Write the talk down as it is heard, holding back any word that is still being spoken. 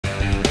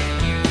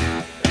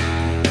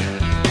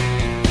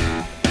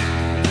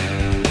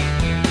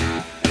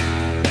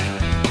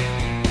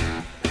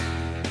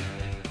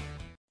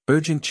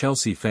Urgent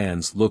Chelsea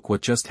fans, look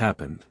what just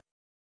happened.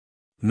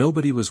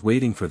 Nobody was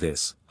waiting for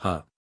this,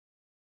 huh?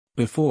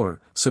 Before,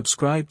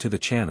 subscribe to the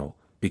channel,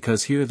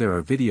 because here there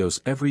are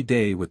videos every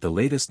day with the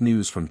latest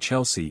news from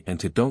Chelsea, and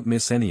to don't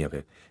miss any of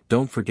it,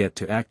 don't forget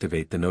to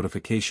activate the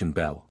notification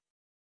bell.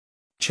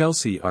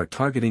 Chelsea are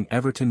targeting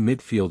Everton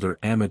midfielder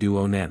Amadou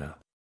Onana.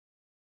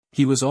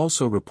 He was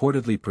also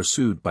reportedly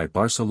pursued by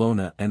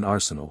Barcelona and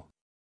Arsenal.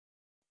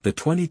 The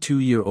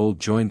 22-year-old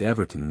joined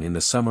Everton in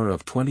the summer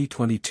of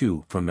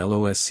 2022 from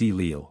LOSC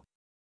Lille.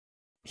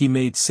 He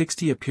made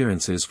 60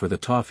 appearances for the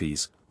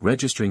Toffees,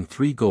 registering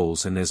 3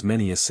 goals and as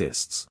many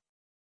assists.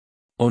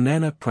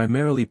 Onana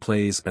primarily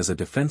plays as a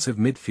defensive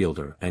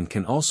midfielder and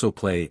can also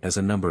play as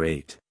a number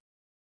 8.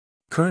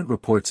 Current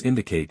reports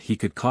indicate he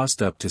could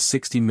cost up to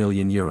 €60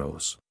 million.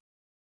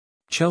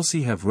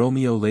 Chelsea have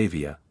Romeo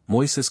Lavia,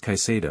 Moises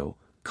Caicedo,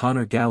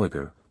 Conor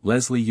Gallagher,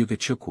 Leslie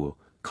Ugochukwu,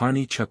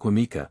 Carney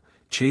Chukwuemeka,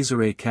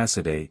 Cesare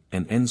Casade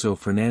and Enzo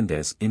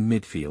Fernandez in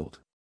midfield.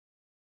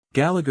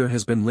 Gallagher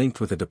has been linked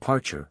with a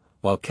departure,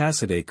 while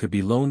Casade could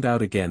be loaned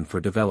out again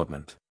for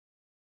development.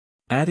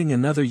 Adding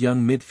another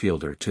young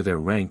midfielder to their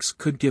ranks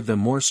could give them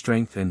more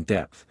strength and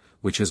depth,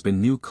 which has been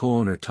new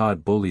co-owner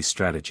Todd Boehly's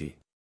strategy.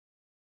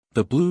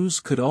 The Blues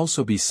could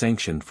also be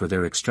sanctioned for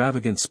their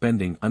extravagant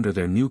spending under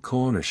their new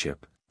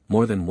co-ownership,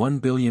 more than £1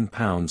 billion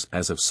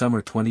as of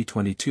summer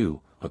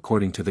 2022,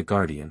 according to The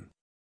Guardian.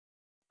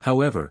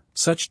 However,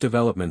 such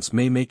developments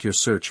may make your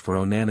search for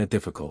Onana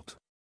difficult.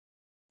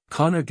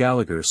 Conor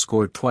Gallagher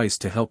scored twice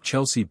to help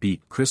Chelsea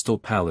beat Crystal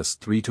Palace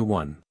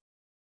 3-1.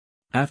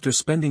 After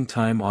spending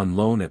time on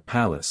loan at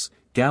Palace,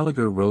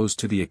 Gallagher rose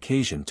to the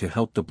occasion to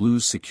help the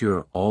Blues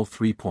secure all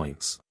 3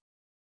 points.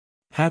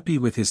 Happy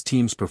with his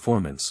team's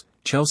performance,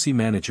 Chelsea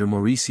manager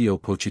Mauricio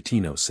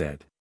Pochettino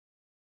said.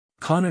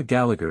 Conor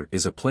Gallagher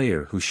is a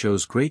player who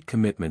shows great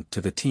commitment to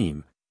the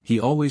team. He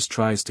always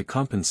tries to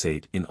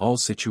compensate in all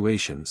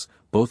situations,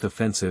 both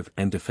offensive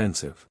and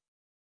defensive.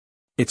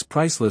 It's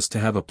priceless to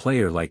have a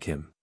player like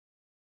him.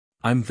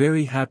 I'm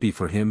very happy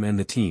for him and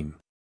the team.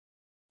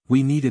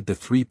 We needed the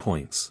 3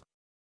 points.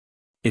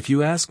 If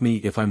you ask me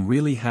if I'm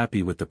really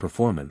happy with the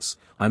performance,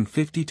 I'm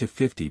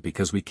 50-50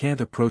 because we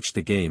can't approach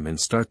the game and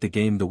start the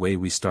game the way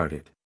we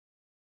started.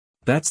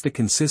 That's the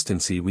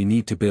consistency we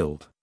need to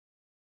build.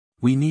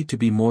 We need to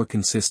be more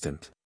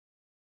consistent.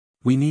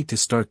 We need to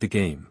start the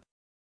game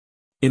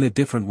in a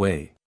different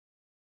way.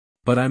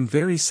 But I'm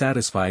very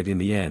satisfied in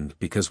the end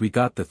because we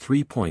got the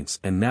 3 points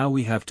and now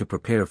we have to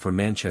prepare for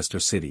Manchester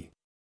City.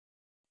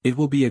 It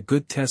will be a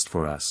good test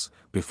for us,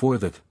 before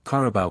the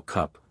Carabao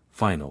Cup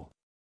final.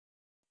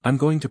 I'm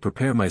going to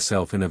prepare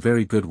myself in a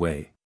very good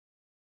way.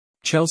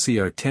 Chelsea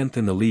are 10th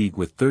in the league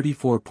with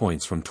 34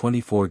 points from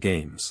 24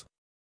 games.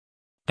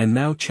 And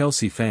now,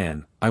 Chelsea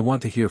fan, I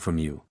want to hear from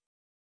you.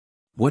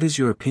 What is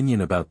your opinion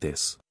about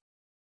this?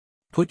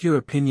 Put your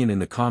opinion in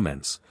the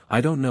comments.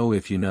 I don't know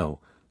if you know,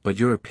 but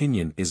your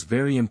opinion is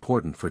very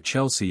important for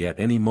Chelsea. At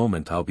any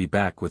moment I'll be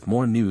back with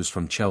more news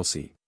from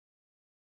Chelsea.